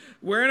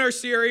We're in our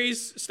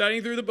series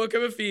studying through the book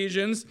of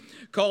Ephesians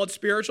called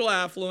Spiritual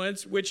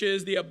Affluence, which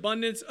is the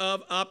abundance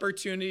of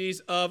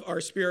opportunities of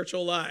our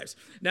spiritual lives.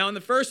 Now, in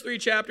the first 3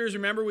 chapters,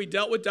 remember, we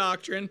dealt with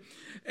doctrine,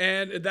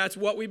 and that's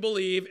what we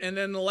believe. And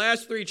then the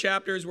last 3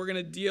 chapters, we're going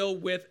to deal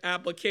with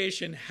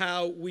application,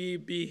 how we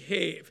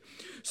behave.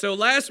 So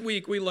last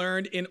week, we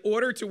learned in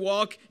order to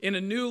walk in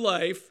a new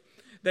life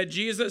that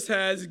Jesus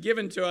has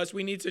given to us,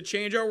 we need to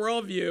change our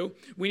worldview,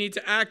 we need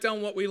to act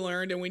on what we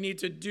learned, and we need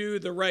to do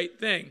the right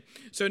thing.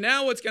 So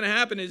now what's going to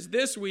happen is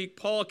this week,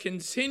 Paul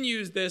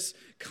continues this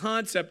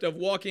concept of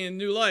walking in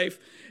new life,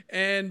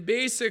 and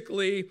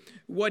basically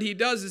what he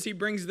does is he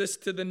brings this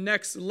to the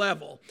next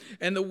level.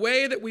 And the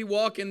way that we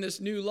walk in this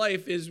new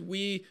life is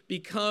we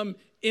become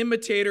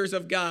imitators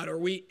of God, or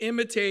we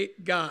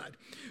imitate God.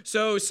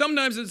 So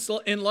sometimes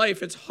in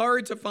life, it's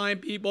hard to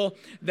find people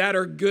that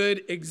are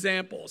good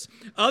examples.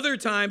 Other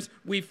times,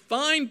 we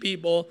find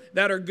people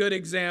that are good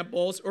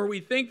examples, or we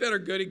think that are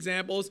good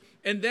examples,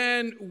 and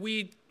then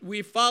we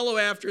follow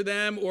after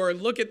them or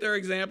look at their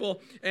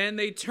example, and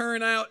they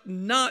turn out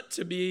not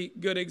to be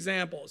good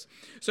examples.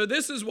 So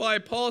this is why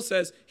Paul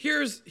says,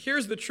 here's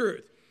the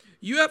truth.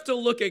 You have to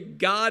look at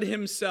God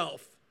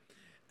himself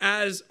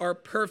as our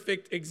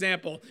perfect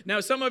example.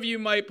 Now, some of you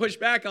might push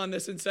back on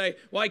this and say,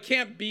 well, I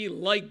can't be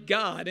like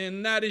God.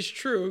 And that is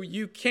true.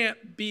 You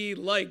can't be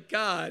like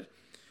God.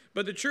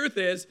 But the truth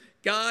is,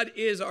 God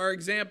is our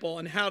example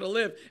on how to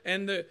live.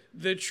 And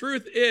the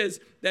truth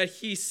is that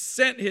he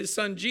sent his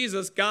son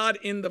Jesus, God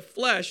in the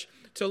flesh,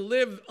 to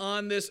live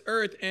on this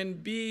earth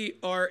and be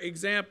our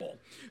example.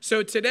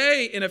 So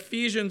today in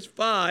Ephesians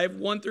 5,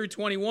 1 through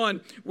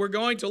 21, we're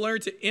going to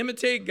learn to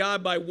imitate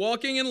God by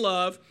walking in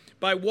love,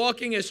 by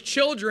walking as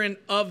children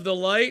of the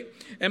light,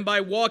 and by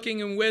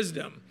walking in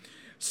wisdom.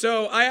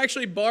 So I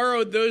actually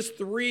borrowed those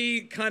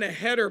 3 kind of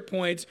header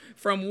points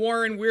from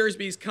Warren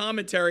Wiersbe's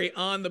commentary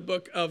on the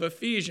book of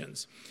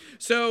Ephesians.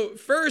 So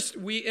first,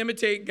 we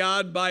imitate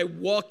God by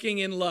walking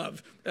in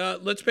love.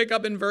 Let's pick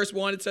up in verse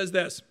 1. It says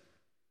this: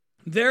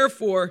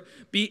 "Therefore,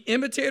 be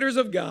imitators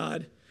of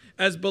God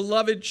as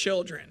beloved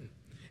children,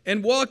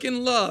 and walk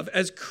in love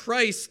as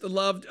Christ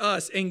loved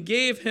us and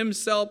gave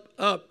himself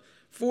up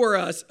for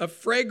us, a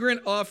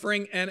fragrant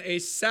offering and a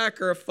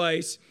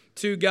sacrifice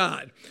to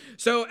God."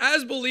 So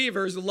as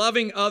believers,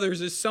 loving others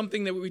is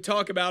something that we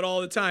talk about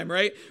all the time,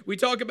 right? We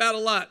talk about a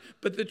lot.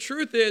 But the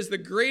truth is, the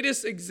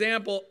greatest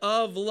example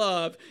of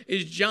love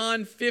is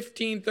John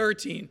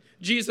 15:13.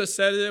 Jesus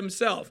said it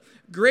himself.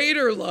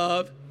 "Greater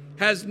love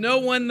has no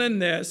one than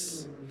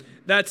this,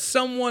 that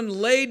someone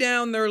lay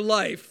down their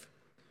life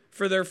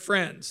for their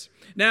friends."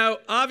 Now,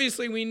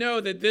 obviously, we know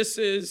that this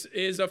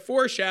is a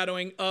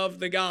foreshadowing of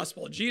the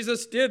gospel.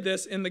 Jesus did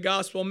this in the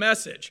gospel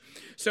message.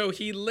 So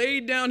he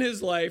laid down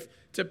his life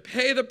to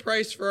pay the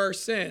price for our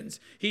sins.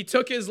 He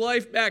took his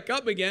life back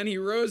up again. He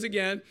rose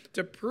again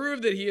to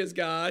prove that he is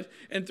God.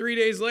 And 3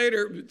 days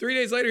later,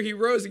 he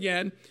rose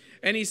again.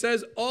 And he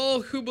says,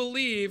 all who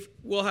believe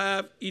will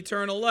have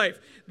eternal life.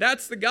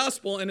 That's the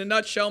gospel in a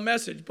nutshell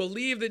message.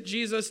 Believe that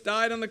Jesus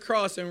died on the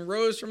cross and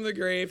rose from the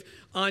grave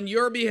on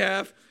your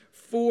behalf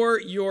for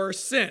your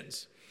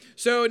sins.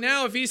 So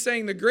now if he's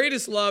saying the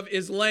greatest love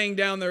is laying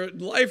down their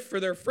life for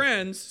their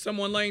friends,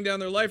 someone laying down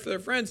their life for their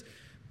friends,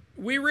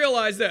 we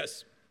realize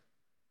this: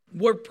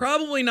 we're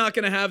probably not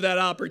going to have that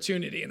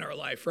opportunity in our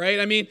life, right?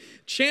 I mean,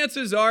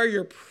 chances are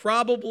you're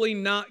probably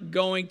not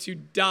going to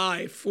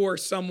die for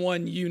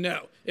someone you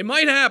know. It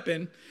might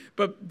happen,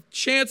 but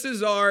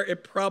chances are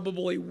it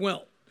probably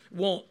won't.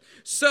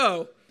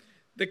 So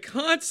the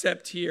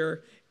concept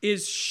here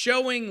is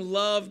showing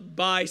love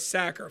by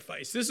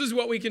sacrifice. This is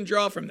what we can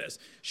draw from this.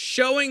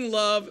 Showing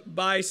love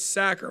by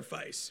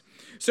sacrifice.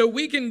 So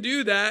we can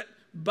do that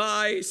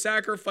by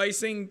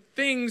sacrificing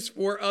things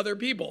for other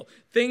people.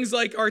 Things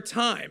like our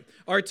time.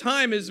 Our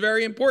time is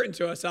very important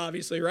to us,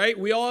 obviously, right?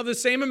 We all have the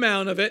same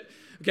amount of it.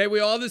 Okay, we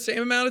all have the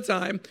same amount of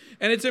time,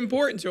 and it's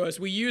important to us.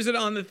 We use it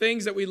on the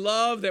things that we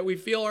love, that we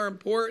feel are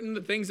important,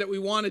 the things that we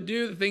want to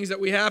do, the things that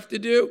we have to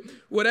do,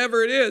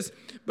 whatever it is.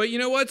 But you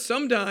know what?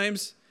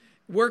 Sometimes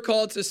we're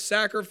called to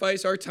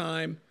sacrifice our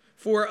time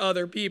for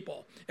other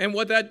people. And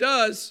what that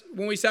does,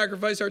 when we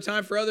sacrifice our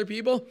time for other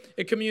people,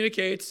 it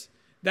communicates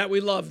that we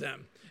love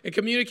them. It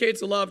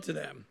communicates love to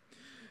them.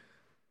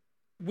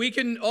 We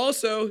can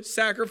also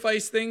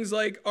sacrifice things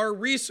like our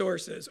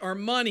resources, our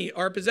money,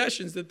 our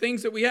possessions, the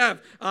things that we have.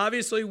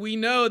 Obviously, we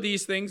know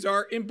these things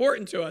are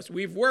important to us.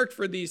 We've worked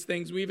for these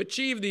things. We've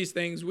achieved these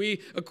things.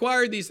 We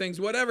acquired these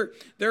things, whatever.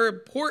 They're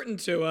important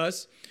to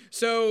us.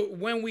 So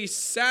when we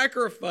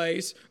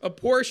sacrifice a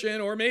portion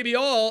or maybe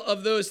all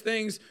of those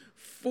things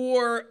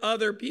for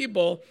other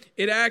people,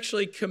 it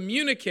actually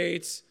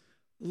communicates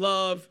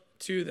love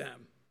to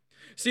them.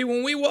 See,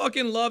 when we walk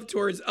in love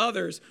towards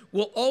others,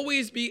 we'll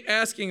always be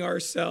asking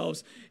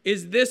ourselves,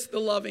 is this the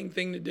loving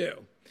thing to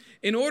do?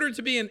 In order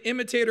to be an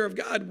imitator of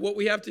God, what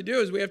we have to do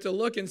is we have to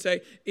look and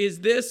say, is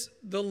this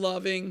the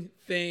loving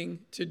thing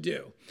to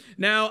do?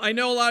 Now, I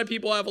know a lot of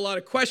people have a lot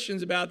of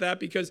questions about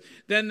that because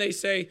then they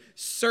say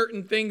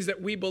certain things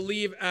that we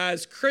believe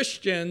as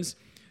Christians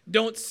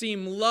don't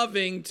seem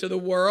loving to the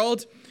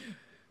world.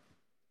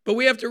 But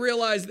we have to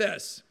realize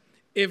this.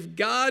 If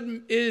God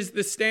is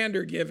the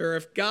standard giver,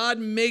 if God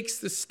makes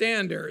the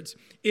standards,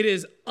 it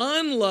is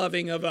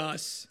unloving of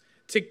us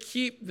to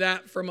keep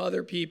that from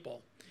other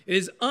people. It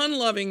is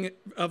unloving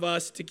of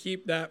us to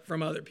keep that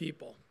from other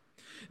people.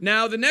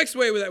 Now, the next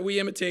way that we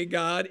imitate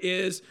God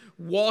is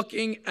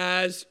walking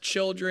as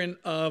children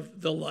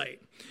of the light.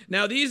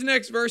 Now, these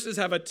next verses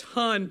have a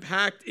ton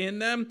packed in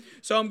them,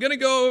 so I'm going to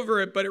go over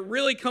it, but it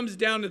really comes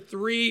down to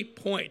 3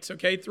 points,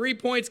 okay? 3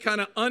 points kind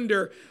of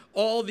under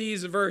all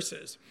these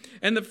verses.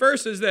 And the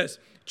first is this: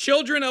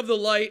 children of the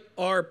light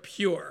are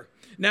pure.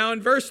 Now,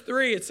 in verse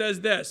 3, it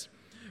says this: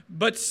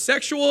 but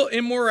sexual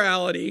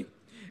immorality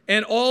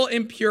and all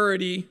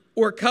impurity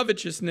or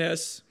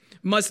covetousness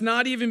must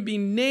not even be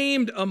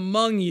named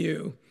among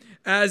you,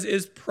 as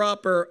is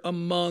proper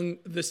among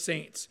the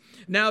saints.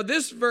 Now,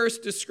 this verse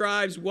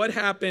describes what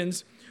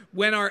happens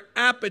when our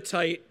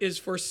appetite is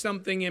for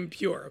something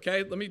impure,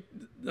 okay? Let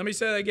me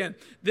say that again.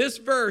 This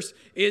verse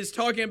is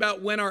talking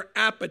about when our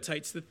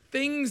appetites, the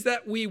things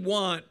that we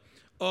want,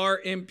 are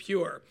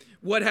impure.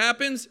 What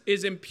happens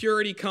is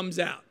impurity comes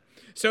out.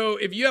 So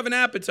if you have an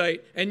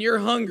appetite and you're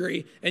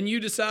hungry and you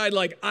decide,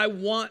 like, I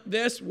want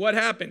this, what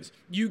happens?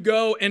 You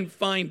go and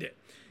find it.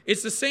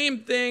 It's the same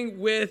thing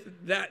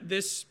with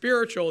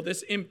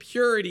this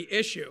impurity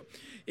issue.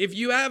 If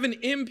you have an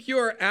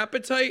impure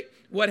appetite,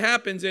 what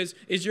happens is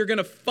you're going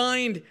to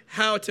find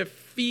how to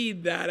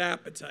feed that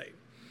appetite.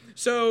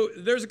 So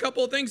there's a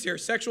couple of things here: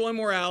 sexual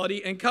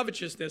immorality and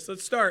covetousness.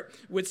 Let's start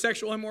with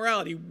sexual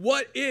immorality.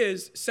 What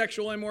is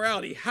sexual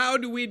immorality? How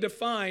do we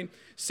define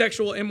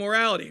sexual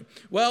immorality?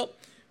 Well,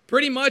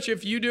 pretty much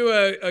if you do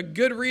a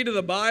good read of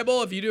the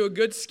Bible, if you do a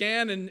good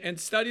scan and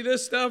study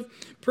this stuff,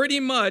 pretty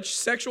much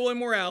sexual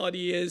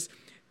immorality is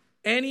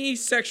any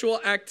sexual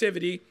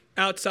activity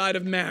outside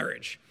of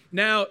marriage.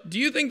 Now, do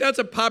you think that's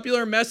a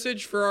popular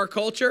message for our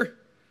culture?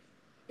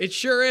 It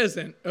sure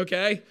isn't,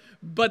 okay?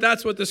 But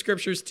that's what the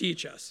scriptures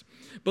teach us.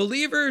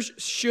 Believers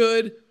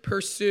should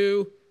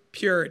pursue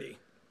purity.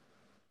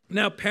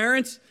 Now,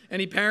 parents,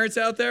 any parents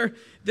out there,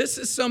 this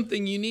is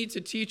something you need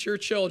to teach your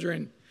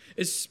children,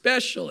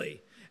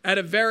 especially at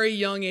a very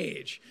young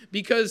age,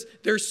 because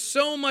there's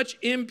so much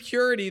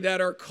impurity that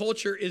our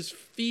culture is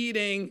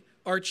feeding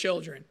our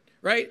children,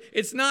 right?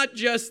 It's not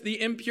just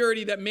the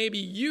impurity that maybe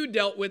you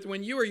dealt with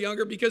when you were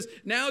younger, because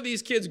now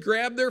these kids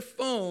grab their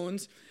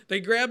phones, they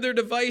grab their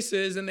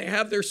devices, and they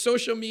have their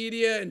social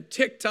media and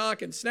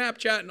TikTok and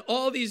Snapchat and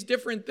all these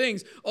different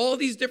things, all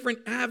these different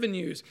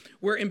avenues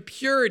where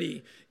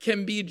impurity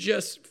can be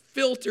just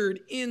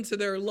filtered into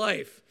their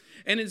life.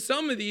 And in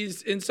some of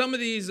these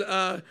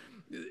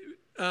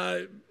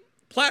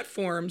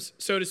platforms,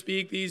 so to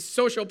speak, these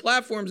social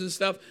platforms and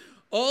stuff,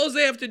 all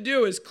they have to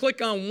do is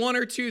click on one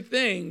or two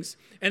things,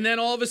 and then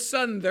all of a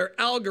sudden their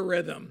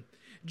algorithm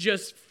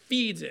just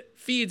feeds it.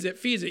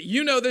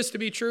 You know this to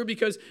be true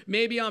because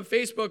maybe on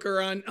Facebook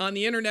or on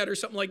the internet or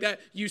something like that,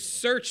 you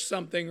search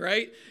something,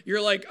 right?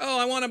 You're like, oh,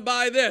 I want to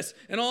buy this.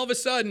 And all of a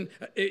sudden,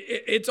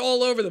 it's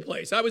all over the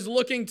place. I was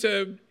looking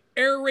to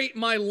aerate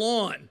my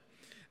lawn,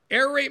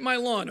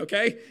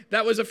 okay?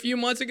 That was a few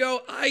months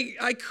ago.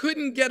 I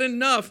couldn't get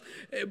enough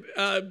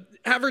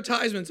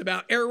advertisements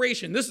about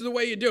aeration. This is the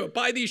way you do it.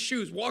 Buy these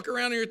shoes, walk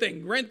around in your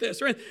thing, rent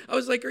this, rent. I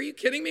was like, are you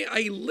kidding me?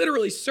 I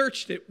literally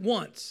searched it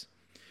once.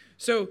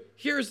 So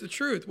here's the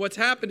truth. What's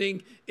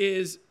happening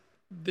is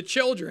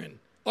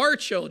our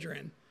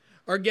children,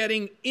 are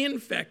getting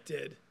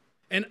infected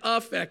and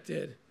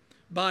affected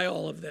by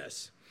all of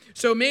this.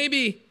 So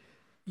maybe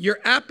your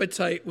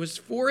appetite was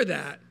for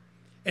that,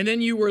 and then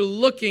you were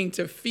looking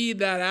to feed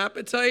that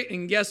appetite,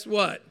 and guess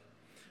what?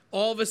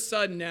 All of a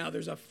sudden now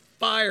there's a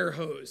fire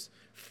hose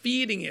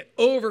feeding it,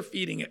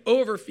 overfeeding it.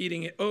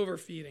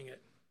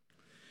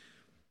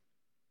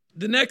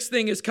 The next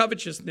thing is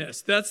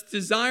covetousness. That's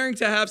desiring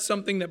to have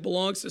something that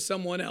belongs to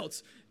someone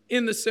else,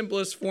 in the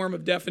simplest form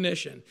of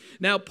definition.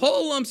 Now,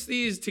 Paul lumps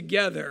these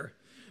together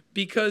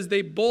because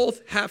they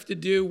both have to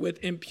do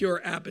with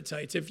impure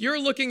appetites. If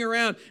you're looking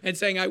around and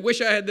saying, I wish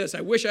I had this,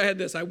 I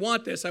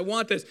want this,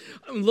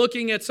 I'm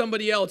looking at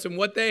somebody else and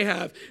what they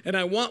have, and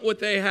I want what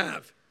they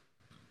have.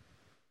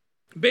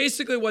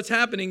 Basically, what's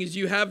happening is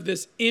you have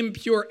this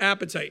impure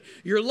appetite.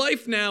 Your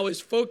life now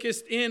is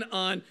focused in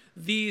on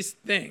these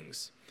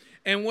things.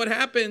 And what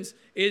happens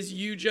is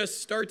you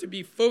just start to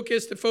be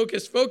focused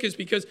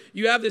because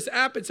you have this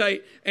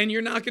appetite and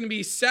you're not going to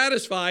be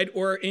satisfied,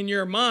 or in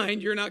your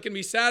mind, you're not going to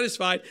be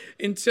satisfied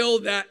until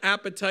that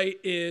appetite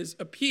is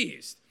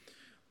appeased.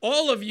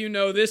 All of you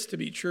know this to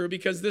be true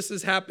because this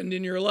has happened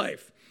in your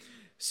life.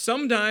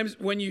 Sometimes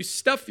when you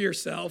stuff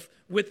yourself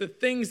with the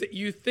things that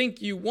you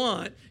think you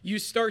want, you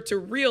start to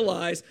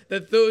realize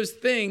that those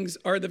things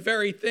are the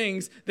very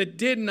things that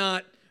did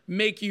not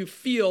make you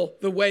feel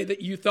the way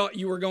that you thought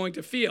you were going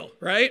to feel,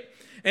 right?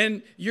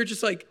 And you're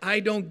just like,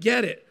 I don't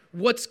get it.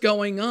 What's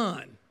going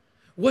on?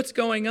 Well,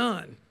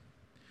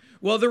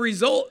 the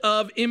result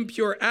of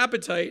impure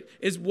appetite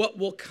is what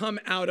will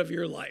come out of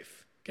your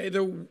life. Okay,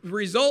 the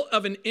result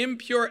of an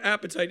impure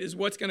appetite is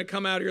what's going to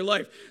come out of your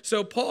life.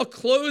 So Paul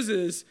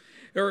focuses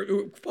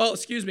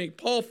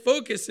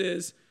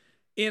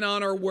in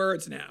on our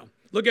words now.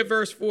 Look at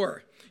verse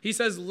 4. He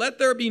says, "Let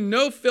there be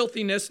no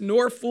filthiness,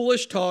 nor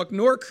foolish talk,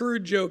 nor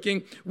crude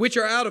joking, which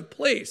are out of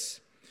place,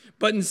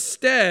 but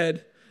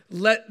instead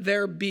let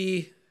there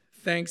be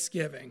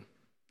thanksgiving."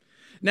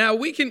 Now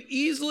we can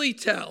easily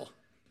tell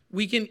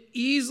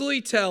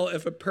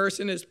if a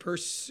person is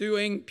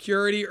pursuing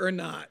purity or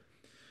not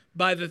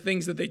by the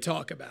things that they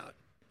talk about.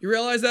 You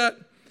realize that?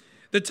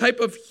 The type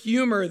of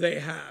humor they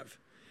have,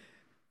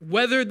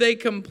 whether they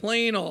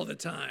complain all the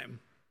time.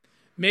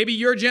 Maybe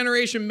your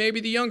generation, maybe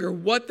the younger,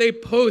 what they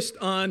post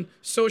on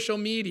social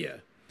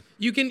media.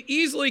 You can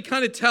easily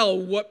kind of tell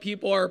what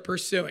people are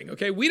pursuing,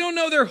 okay? We don't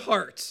know their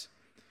hearts,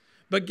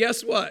 but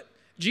guess what?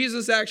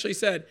 Jesus actually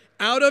said,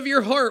 out of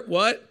your heart,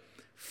 what?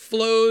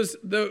 Flows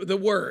the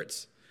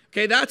words.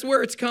 Okay, that's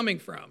where it's coming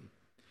from.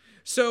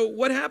 So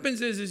what happens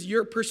is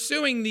you're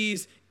pursuing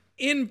these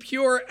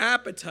impure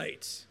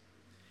appetites.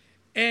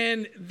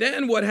 And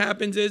then what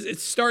happens is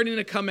it's starting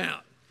to come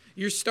out.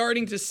 You're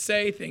starting to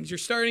say things. You're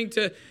starting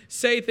to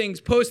say things,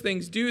 post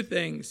things, do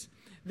things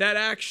that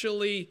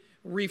actually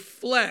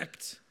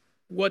reflect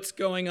what's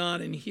going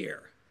on in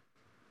here.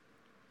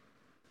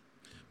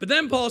 But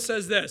then Paul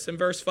says this in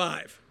verse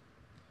 5.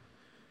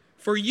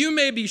 "For you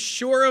may be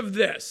sure of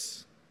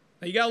this."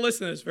 Now you got to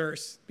listen to this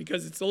verse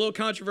because it's a little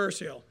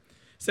controversial.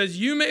 It says,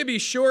 "You may be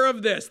sure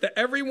of this, that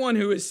everyone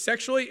who is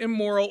sexually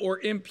immoral or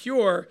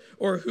impure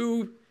or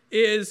who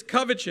is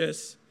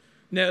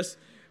covetousness,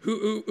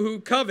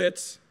 who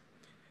covets,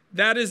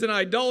 that is an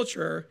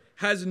idolater,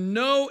 has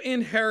no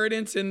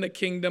inheritance in the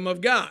kingdom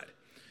of God."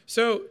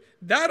 So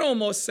that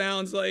almost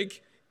sounds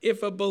like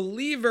if a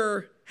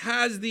believer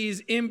has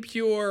these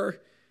impure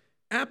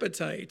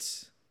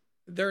appetites,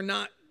 they're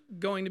not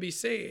going to be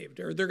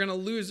saved, or they're going to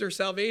lose their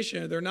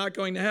salvation, or they're not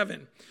going to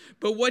heaven.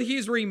 But what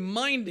he's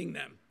reminding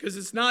them, because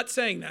it's not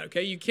saying that,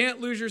 okay? You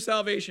can't lose your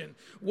salvation.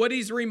 What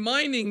he's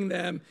reminding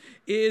them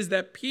is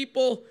that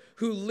people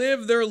who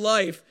live their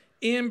life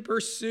in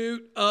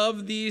pursuit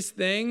of these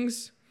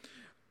things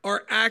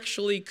are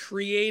actually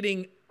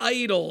creating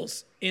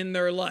idols in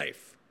their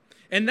life.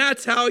 And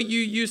that's how you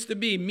used to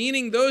be,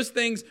 meaning those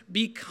things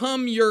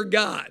become your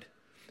God.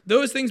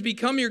 Those things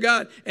become your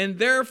God, and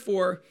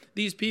therefore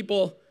these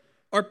people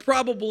are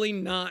probably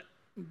not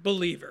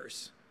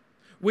believers.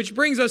 Which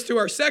brings us to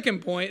our second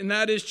point, and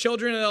that is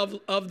children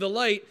of the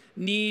light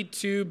need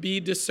to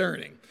be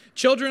discerning.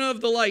 Children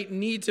of the light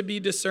need to be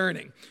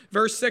discerning.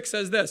 Verse 6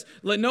 says this,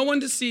 "Let no one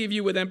deceive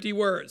you with empty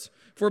words,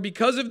 for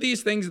because of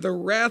these things the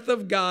wrath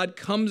of God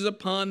comes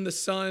upon the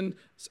sons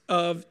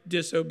of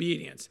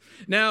disobedience."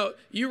 Now,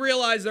 you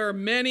realize there are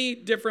many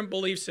different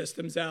belief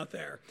systems out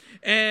there,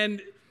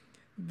 and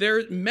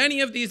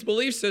many of these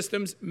belief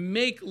systems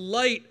make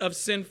light of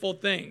sinful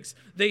things.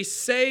 They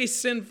say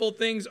sinful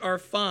things are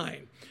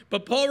fine.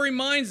 But Paul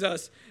reminds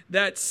us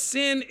that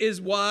sin is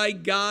why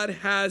God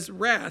has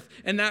wrath.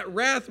 And that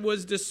wrath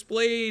was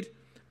displayed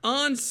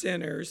on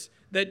sinners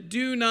that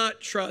do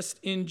not trust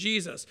in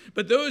Jesus.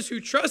 But those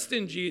who trust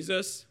in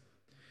Jesus,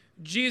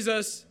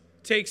 Jesus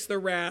takes the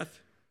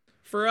wrath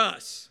for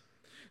us.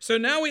 So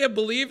now we have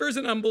believers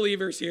and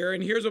unbelievers here.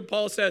 And here's what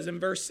Paul says in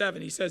verse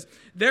 7. He says,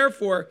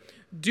 "Therefore,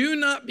 do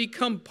not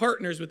become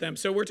partners with them."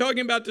 So we're talking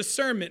about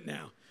discernment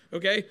now,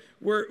 okay?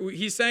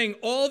 He's saying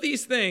all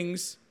these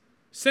things,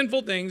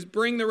 sinful things,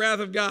 bring the wrath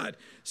of God.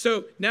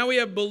 So now we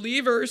have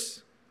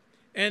believers,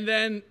 and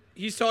then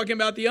he's talking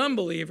about the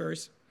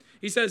unbelievers.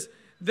 He says,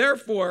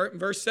 "Therefore,"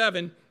 verse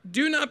 7,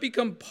 "do not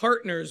become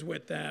partners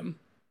with them,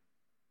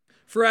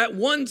 for at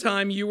one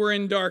time you were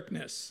in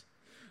darkness,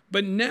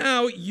 but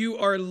now you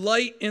are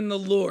light in the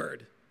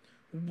Lord.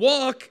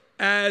 Walk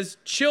as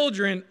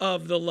children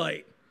of the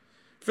light.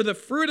 For the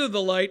fruit of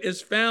the light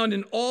is found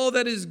in all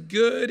that is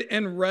good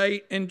and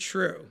right and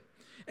true.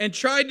 And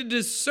try to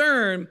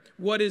discern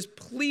what is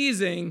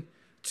pleasing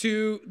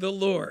to the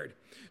Lord."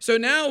 So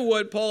now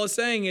what Paul is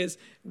saying is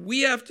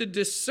we have to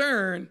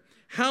discern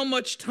how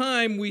much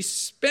time we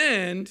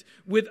spend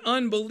with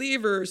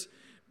unbelievers,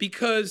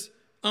 because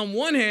on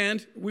one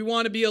hand, we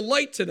want to be a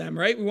light to them,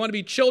 right? We want to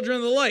be children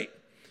of the light.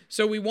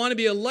 So we want to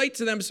be a light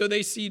to them so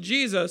they see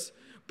Jesus.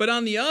 But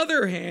on the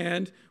other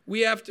hand,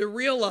 we have to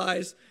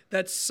realize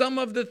that some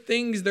of the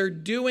things they're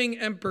doing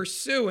and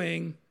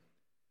pursuing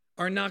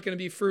are not going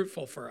to be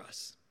fruitful for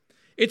us.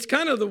 It's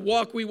kind of the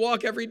walk we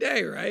walk every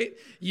day, right?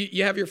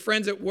 You have your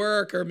friends at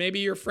work, or maybe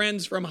your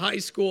friends from high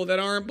school that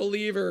aren't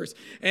believers,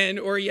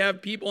 or you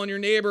have people in your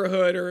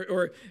neighborhood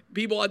or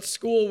people at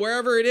school,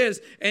 wherever it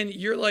is, and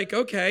you're like,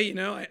 okay,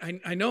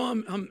 I know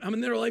I'm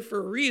in their life for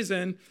a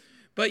reason,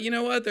 but you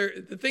know what?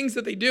 The things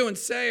that they do and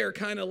say are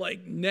kind of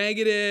like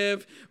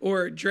negative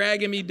or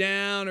dragging me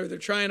down, or they're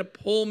trying to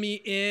pull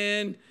me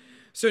in.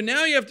 So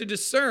now you have to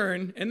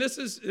discern, and this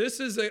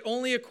is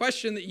only a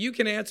question that you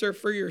can answer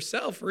for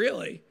yourself,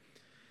 really.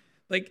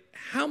 Like,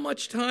 how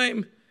much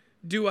time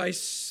do I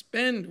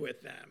spend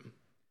with them?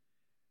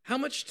 How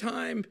much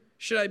time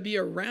should I be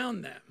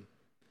around them?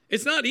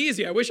 It's not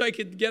easy. I wish I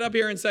could get up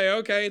here and say,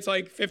 okay, it's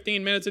like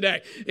 15 minutes a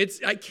day.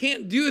 I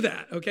can't do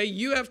that, okay?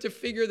 You have to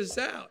figure this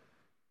out.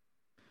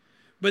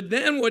 But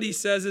then what he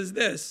says is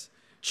this: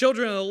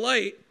 children of the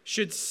light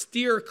should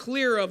steer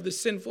clear of the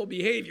sinful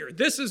behavior.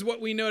 This is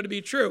what we know to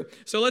be true.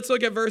 So let's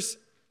look at verse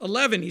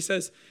 11. He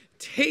says,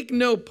 take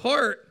no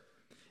part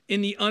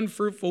in the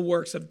unfruitful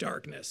works of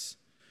darkness,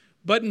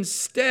 but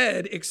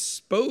instead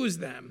expose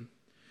them.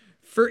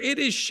 For it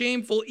is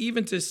shameful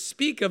even to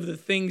speak of the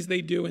things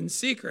they do in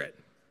secret.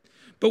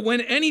 But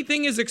when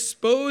anything is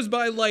exposed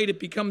by light, it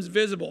becomes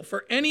visible.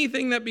 For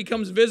anything that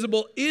becomes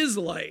visible is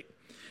light.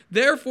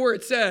 Therefore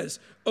it says,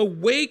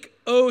 awake,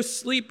 O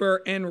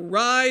sleeper, and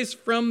rise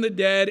from the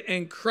dead,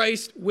 and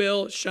Christ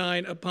will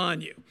shine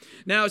upon you.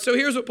 Now, so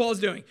here's what Paul's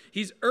doing.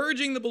 He's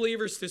urging the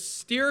believers to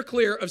steer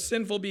clear of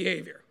sinful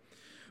behavior.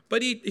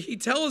 But he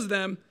tells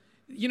them,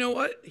 you know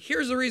what?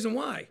 Here's the reason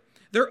why.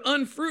 They're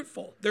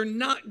unfruitful. They're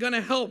not going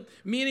to help,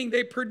 meaning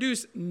they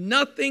produce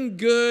nothing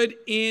good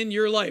in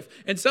your life.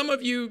 And some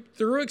of you,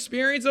 through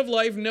experience of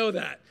life, know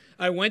that.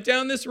 I went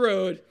down this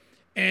road,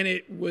 and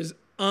it was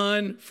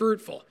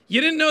unfruitful. You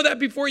didn't know that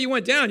before you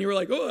went down. You were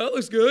like, oh, that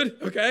looks good.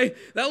 Okay,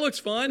 that looks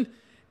fun.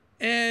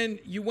 And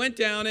you went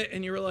down it,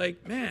 and you were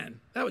like,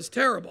 man, that was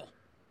terrible.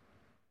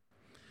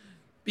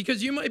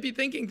 Because you might be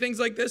thinking things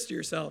like this to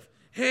yourself.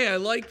 Hey, I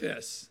like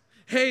this.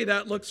 Hey,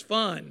 that looks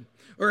fun.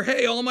 Or,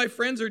 hey, all my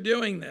friends are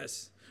doing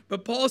this.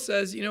 But Paul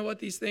says, you know what,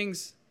 these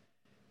things,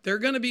 they're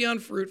going to be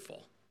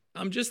unfruitful.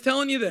 I'm just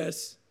telling you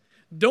this.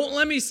 Don't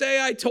let me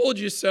say I told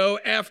you so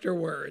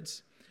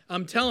afterwards.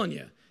 I'm telling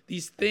you,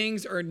 these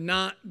things are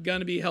not going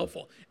to be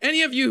helpful.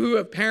 Any of you who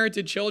have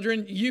parented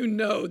children, you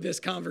know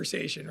this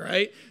conversation,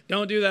 right?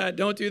 Don't do that,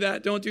 don't do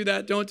that, don't do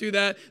that, don't do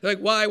that. They're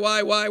like,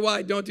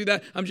 why? Don't do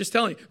that. I'm just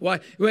telling you, why?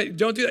 Wait,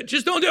 don't do that.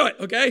 Just don't do it,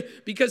 okay?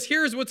 Because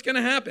here's what's going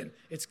to happen.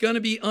 It's going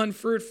to be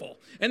unfruitful.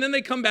 And then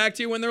they come back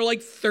to you when they're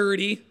like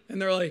 30,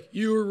 and they're like,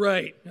 you were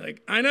right. You're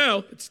like, I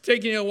know, it's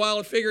taking you a while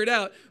to figure it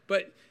out,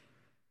 but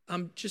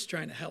I'm just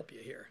trying to help you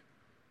here.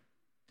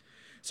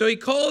 So he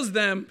calls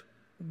them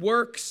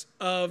works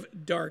of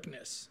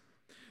darkness.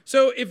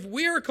 So if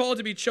we are called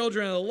to be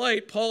children of the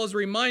light, Paul is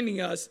reminding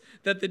us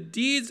that the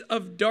deeds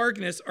of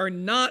darkness are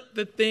not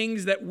the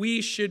things that we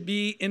should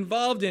be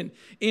involved in.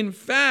 In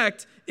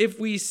fact, if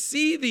we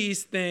see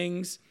these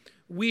things,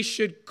 we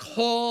should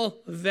call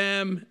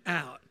them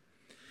out.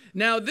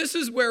 Now, this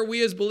is where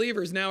we as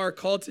believers now are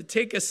called to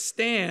take a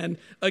stand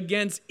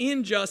against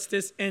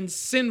injustice and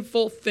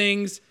sinful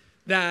things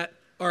that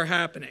are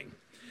happening.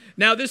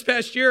 Now, this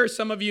past year,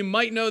 some of you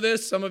might know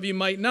this, some of you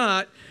might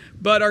not,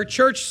 but our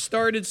church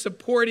started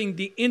supporting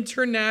the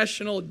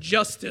International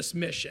Justice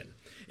Mission.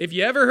 If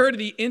you ever heard of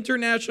the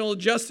International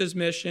Justice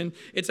Mission,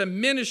 it's a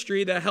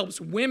ministry that helps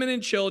women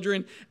and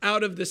children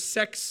out of the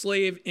sex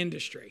slave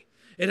industry.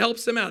 It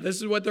helps them out. This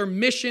is what their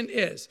mission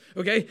is,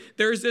 okay?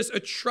 There's this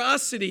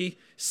atrocity,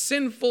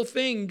 sinful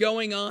thing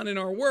going on in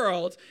our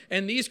world,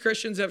 and these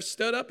Christians have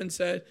stood up and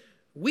said,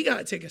 we got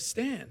to take a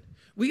stand.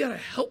 We got to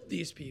help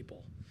these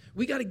people.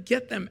 We got to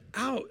get them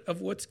out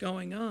of what's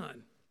going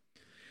on.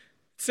 It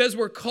says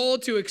we're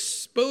called to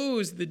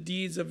expose the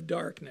deeds of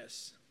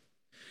darkness.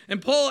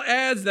 And Paul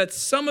adds that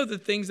some of the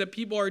things that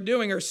people are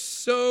doing are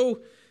so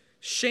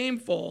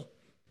shameful,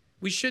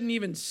 we shouldn't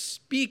even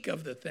speak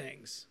of the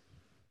things.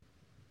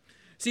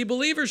 See,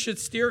 believers should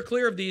steer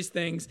clear of these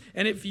things.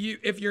 And if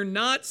you're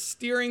not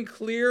steering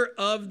clear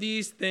of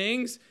these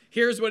things,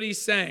 here's what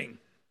he's saying.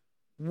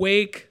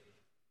 Wake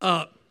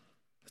up.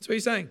 That's what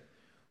he's saying.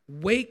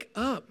 Wake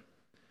up.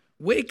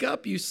 Wake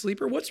up, you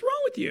sleeper. What's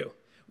wrong with you?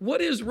 What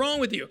is wrong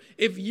with you?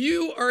 If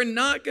you are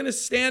not going to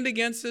stand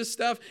against this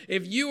stuff,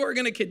 if you are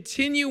going to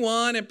continue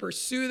on and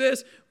pursue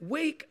this,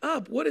 wake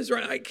up. What is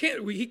wrong?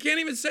 He can't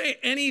even say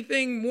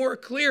anything more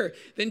clear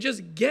than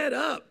just get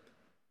up.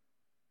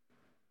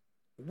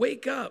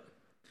 Wake up.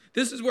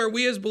 This is where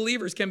we as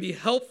believers can be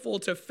helpful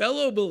to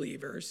fellow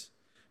believers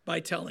by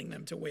telling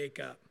them to wake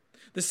up.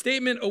 The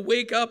statement,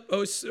 awake up,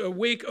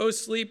 awake, O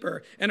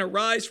sleeper, and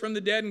arise from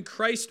the dead, and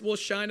Christ will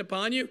shine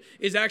upon you,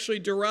 is actually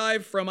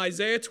derived from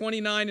Isaiah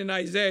 29 and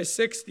Isaiah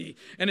 60.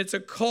 And it's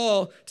a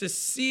call to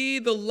see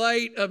the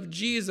light of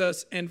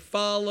Jesus and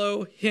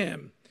follow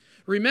him.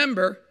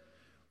 Remember,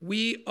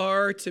 we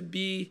are to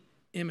be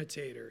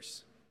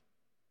imitators.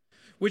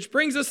 Which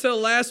brings us to the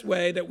last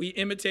way that we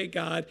imitate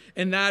God,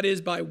 and that is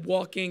by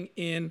walking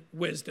in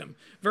wisdom.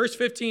 Verse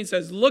 15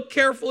 says, look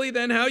carefully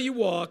then how you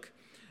walk,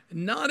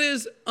 not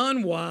as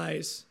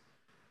unwise,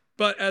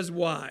 but as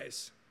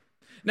wise.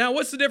 Now,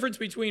 what's the difference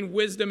between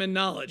wisdom and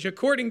knowledge?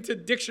 According to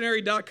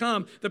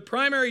dictionary.com, the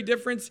primary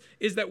difference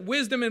is that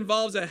wisdom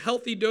involves a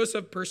healthy dose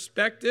of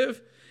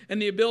perspective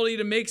and the ability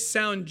to make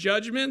sound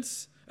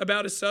judgments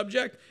about a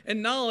subject,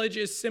 and knowledge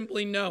is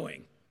simply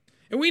knowing.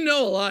 And we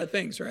know a lot of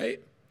things, right?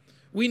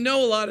 We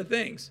know a lot of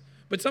things,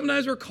 but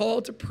sometimes we're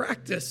called to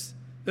practice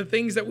the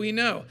things that we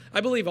know. I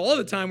believe all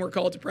the time we're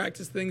called to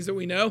practice things that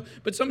we know,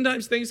 but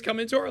sometimes things come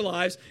into our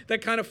lives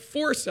that kind of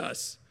force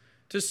us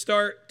to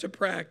start to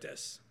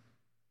practice.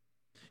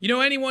 You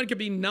know, anyone could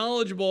be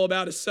knowledgeable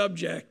about a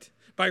subject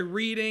by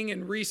reading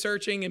and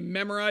researching and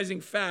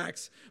memorizing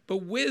facts, but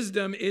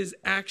wisdom is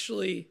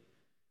actually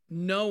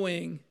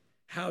knowing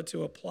how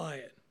to apply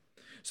it.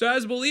 So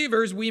as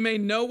believers, we may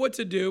know what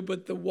to do,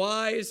 but the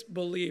wise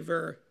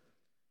believer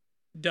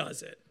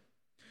does it.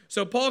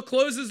 So Paul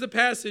closes the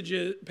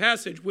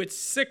passage with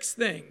 6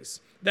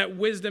 things that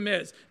wisdom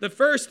is. The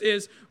first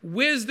is,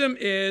 wisdom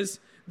is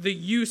the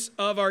use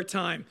of our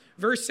time.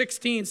 Verse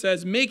 16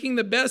 says, making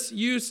the best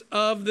use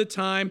of the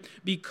time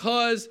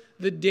because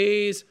the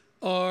days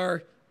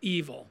are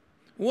evil.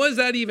 What does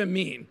that even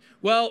mean?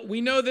 Well,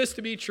 we know this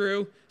to be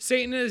true.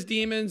 Satan and his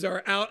demons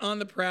are out on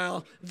the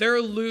prowl.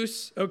 They're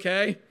loose,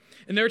 okay?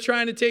 And they're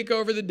trying to take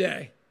over the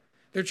day.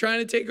 They're trying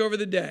to take over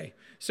the day.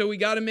 So we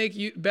got to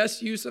make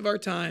best use of our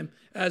time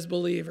as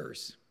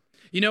believers.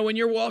 You know, when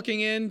you're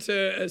walking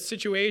into a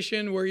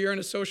situation where you're in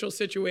a social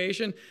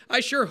situation, I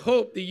sure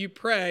hope that you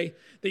pray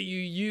that you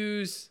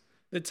use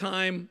the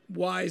time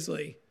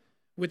wisely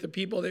with the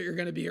people that you're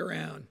going to be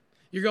around.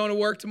 You're going to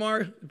work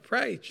tomorrow,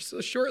 pray. Just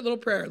a short little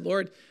prayer.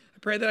 Lord, I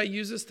pray that I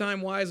use this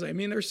time wisely. I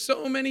mean, there's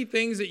so many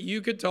things that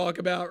you could talk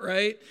about,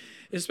 right?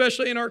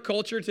 Especially in our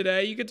culture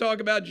today, you could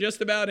talk about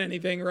just about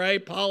anything,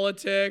 right?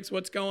 Politics,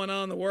 what's going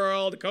on in the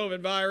world, the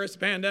COVID virus, the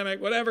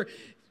pandemic, whatever.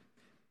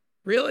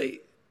 Really?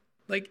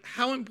 Like,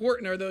 how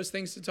important are those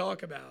things to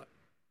talk about?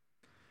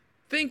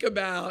 Think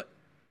about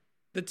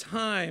the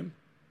time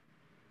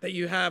that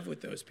you have with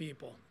those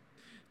people.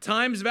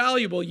 Time's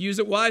valuable. Use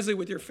it wisely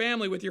with your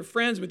family, with your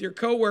friends, with your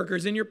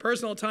coworkers, in your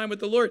personal time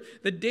with the Lord.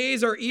 The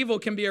days are evil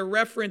can be a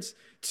reference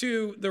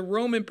to the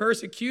Roman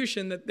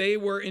persecution that they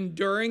were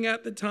enduring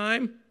at the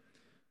time.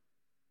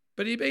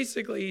 But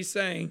he's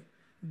saying,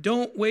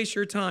 don't waste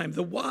your time.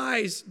 The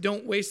wise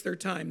don't waste their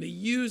time. They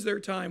use their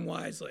time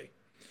wisely.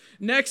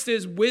 Next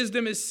is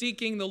wisdom is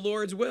seeking the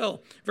Lord's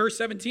will. Verse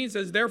 17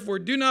 says, therefore,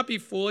 do not be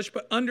foolish,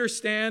 but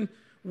understand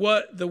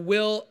what the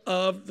will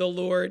of the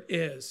Lord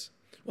is.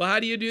 Well, how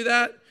do you do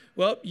that?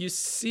 Well, you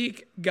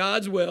seek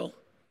God's will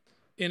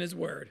in his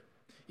word.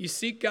 You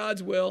seek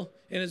God's will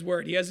in his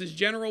word. He has his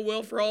general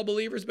will for all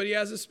believers, but he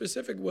has a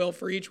specific will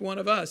for each one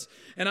of us.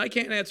 And I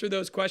can't answer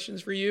those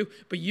questions for you,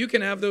 but you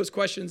can have those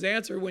questions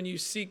answered when you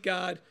seek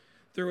God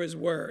through his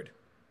word.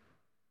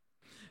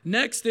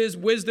 Next is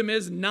wisdom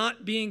is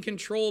not being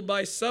controlled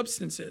by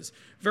substances.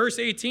 Verse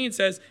 18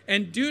 says,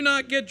 and do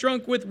not get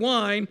drunk with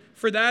wine,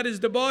 for that is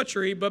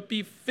debauchery, but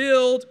be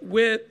filled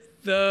with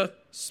the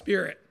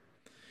Spirit.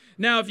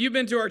 Now, if you've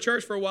been to our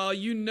church for a while,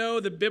 you know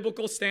the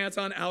biblical stance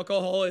on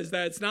alcohol is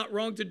that it's not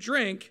wrong to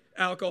drink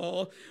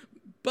alcohol,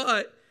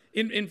 but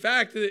in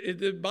fact,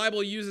 the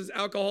Bible uses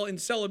alcohol in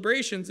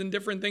celebrations and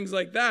different things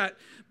like that,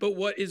 but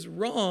what is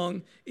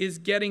wrong is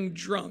getting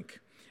drunk.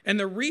 And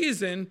the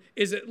reason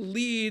is it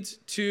leads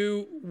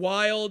to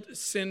wild,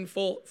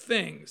 sinful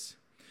things.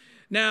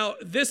 Now,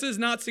 this is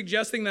not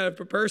suggesting that if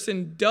a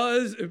person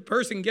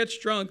gets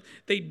drunk,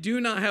 they do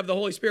not have the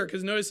Holy Spirit.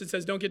 Because notice it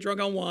says, don't get drunk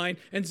on wine.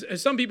 And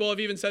some people have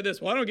even said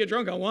this, well, I don't get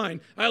drunk on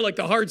wine. I like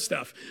the hard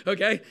stuff,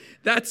 okay?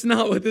 That's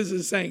not what this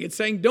is saying. It's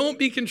saying don't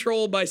be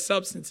controlled by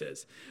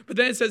substances. But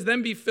then it says,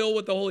 then be filled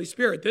with the Holy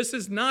Spirit. This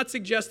is not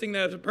suggesting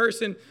that if a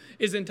person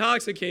is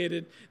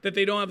intoxicated, that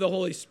they don't have the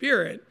Holy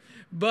Spirit.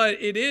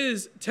 But it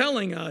is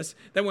telling us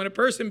that when a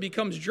person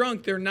becomes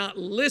drunk, they're not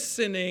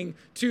listening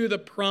to the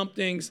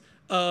promptings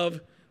of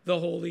the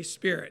Holy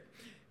Spirit.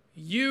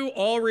 You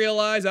all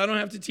realize, I don't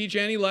have to teach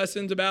any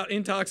lessons about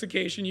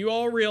intoxication. You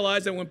all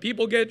realize that when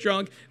people get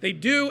drunk, they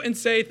do and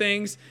say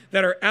things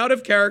that are out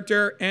of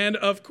character, and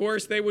of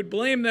course, they would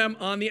blame them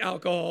on the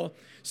alcohol.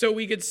 So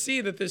we could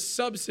see that this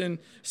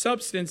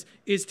substance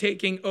is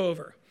taking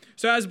over.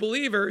 So as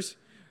believers,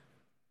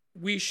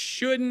 we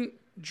shouldn't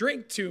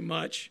drink too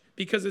much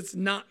because it's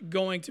not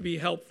going to be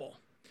helpful.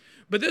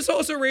 But this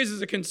also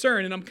raises a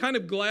concern, and I'm kind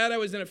of glad I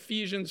was in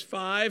Ephesians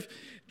 5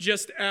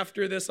 just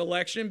after this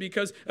election,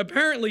 because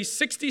apparently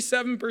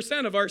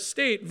 67% of our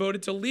state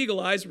voted to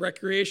legalize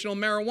recreational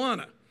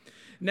marijuana.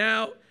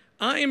 Now,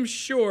 I am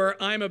sure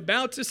I'm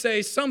about to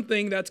say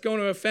something that's going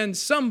to offend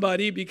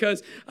somebody,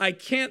 because I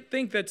can't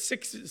think that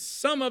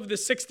some of the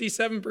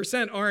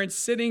 67% aren't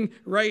sitting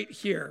right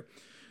here.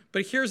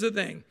 But here's the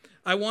thing.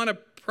 I want to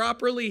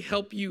properly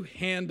help you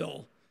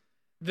handle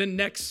the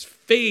next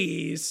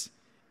phase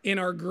in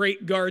our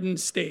great garden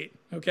state,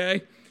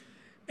 okay?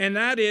 And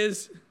that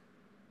is,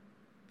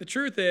 the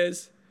truth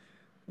is,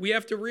 we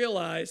have to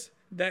realize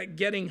that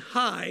getting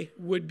high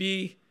would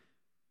be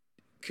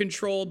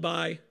controlled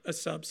by a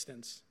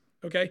substance,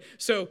 okay?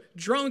 So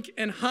drunk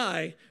and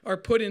high are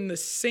put in the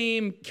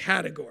same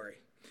category.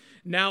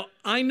 Now,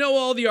 I know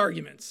all the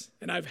arguments,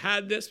 and I've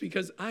had this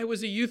because I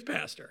was a youth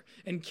pastor,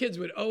 and kids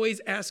would always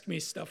ask me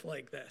stuff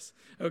like this,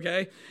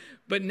 okay?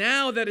 But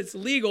now that it's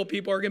legal,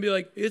 people are going to be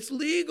like, it's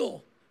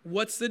legal.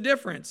 What's the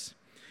difference?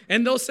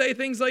 And they'll say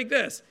things like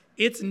this,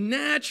 it's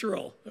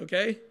natural,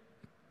 okay?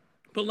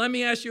 But let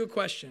me ask you a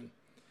question.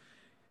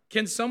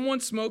 Can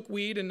someone smoke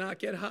weed and not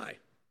get high?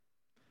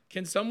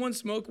 Can someone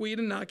smoke weed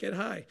and not get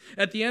high?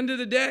 At the end of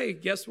the day,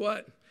 guess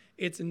what?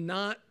 It's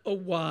not a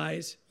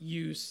wise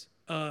use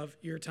of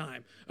your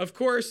time. Of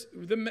course,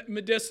 the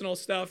medicinal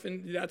stuff,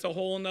 and that's a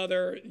whole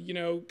nother,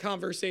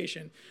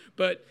 conversation.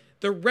 But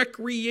the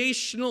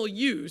recreational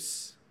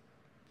use,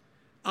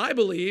 I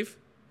believe,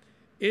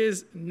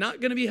 is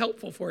not going to be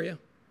helpful for you.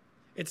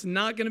 It's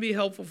not going to be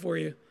helpful for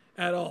you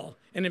at all.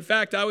 And in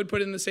fact, I would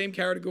put it in the same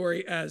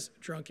category as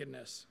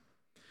drunkenness.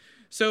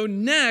 So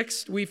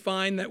next, we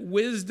find that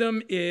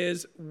wisdom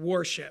is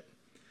worship.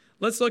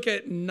 Let's look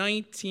at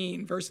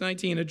 19, verse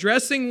 19.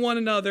 Addressing one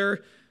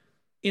another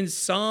in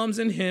psalms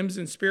and hymns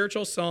and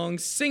spiritual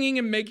songs, singing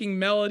and making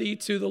melody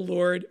to the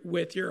Lord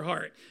with your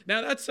heart.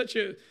 Now, that's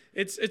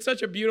it's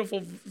such a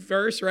beautiful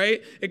verse,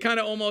 right? It kind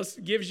of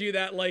almost gives you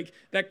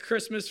that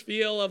Christmas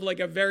feel of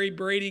like a very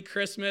Brady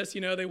Christmas.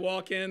 They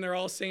walk in, they're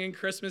all singing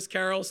Christmas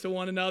carols to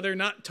one another,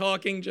 not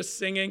talking, just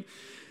singing.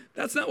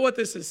 That's not what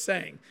this is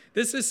saying.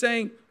 This is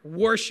saying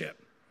worship.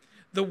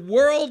 The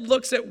world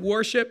looks at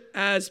worship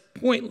as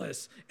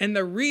pointless, and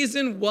the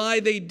reason why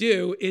they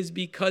do is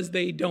because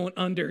they don't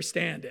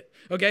understand it,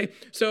 okay?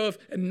 So if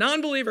a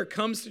non-believer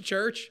comes to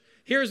church,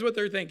 here's what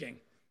they're thinking.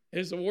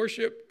 Is the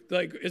worship,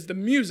 is the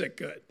music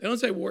good? They don't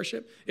say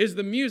worship. Is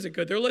the music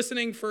good? They're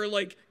listening for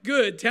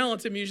good,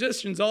 talented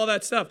musicians, all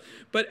that stuff.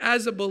 But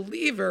as a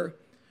believer,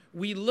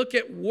 we look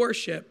at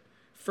worship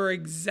for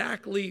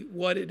exactly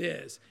what it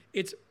is.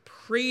 It's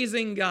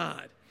praising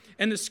God.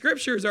 And the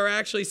scriptures are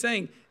actually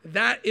saying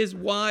that is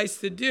wise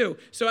to do.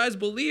 So as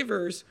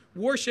believers,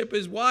 worship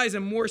is wise,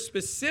 and more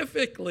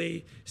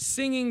specifically,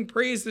 singing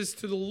praises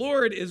to the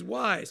Lord is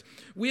wise.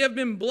 We have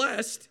been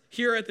blessed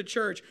here at the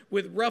church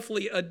with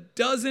roughly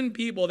 12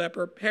 people that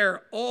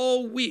prepare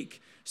all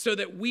week so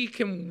that we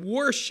can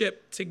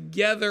worship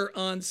together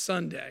on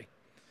Sunday.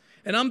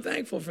 And I'm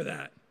thankful for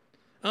that.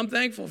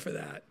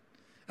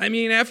 I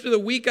mean, after the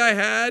week I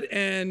had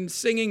and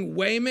singing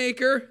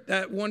Waymaker,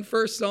 that one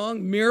first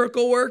song,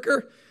 Miracle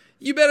Worker,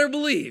 you better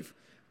believe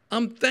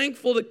I'm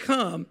thankful to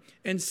come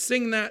and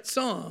sing that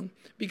song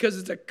because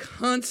it's a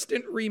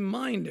constant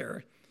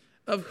reminder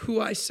of who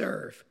I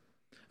serve,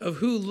 of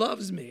who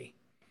loves me.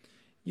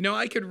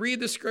 I could read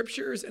the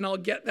scriptures and I'll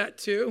get that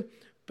too,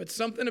 but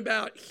something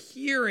about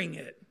hearing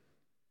it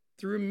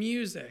through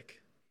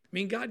music. I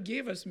mean, God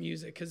gave us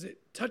music because it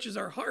touches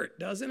our heart,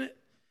 doesn't it?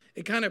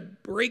 It kind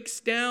of breaks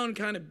down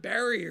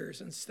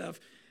barriers and stuff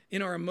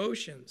in our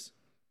emotions.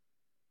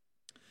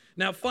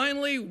 Now,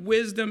 finally,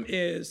 wisdom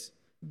is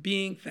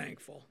being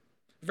thankful.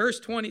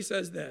 Verse 20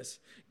 says this,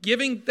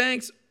 giving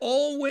thanks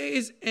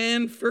always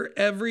and for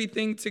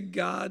everything to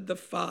God the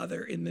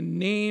Father in the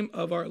name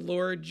of our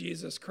Lord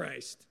Jesus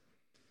Christ.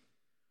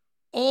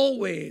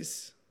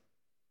 Always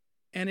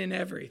and in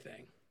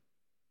everything.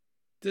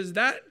 Does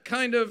that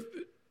kind of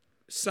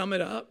sum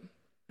it up?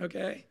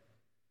 Okay?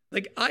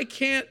 I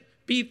can't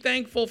be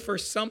thankful for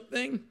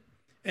something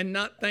and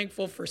not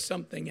thankful for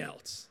something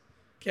else.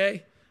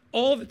 Okay?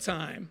 All the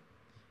time,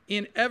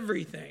 in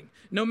everything,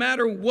 no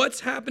matter what's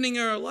happening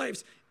in our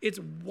lives, it's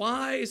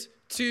wise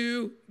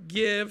to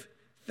give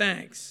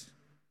thanks.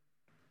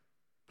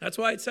 That's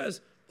why it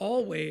says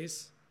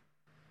always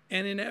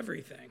and in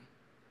everything.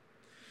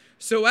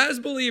 So as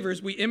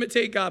believers, we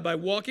imitate God by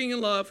walking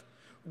in love,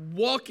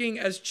 walking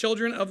as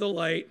children of the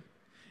light,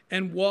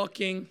 and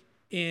walking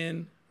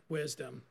in wisdom.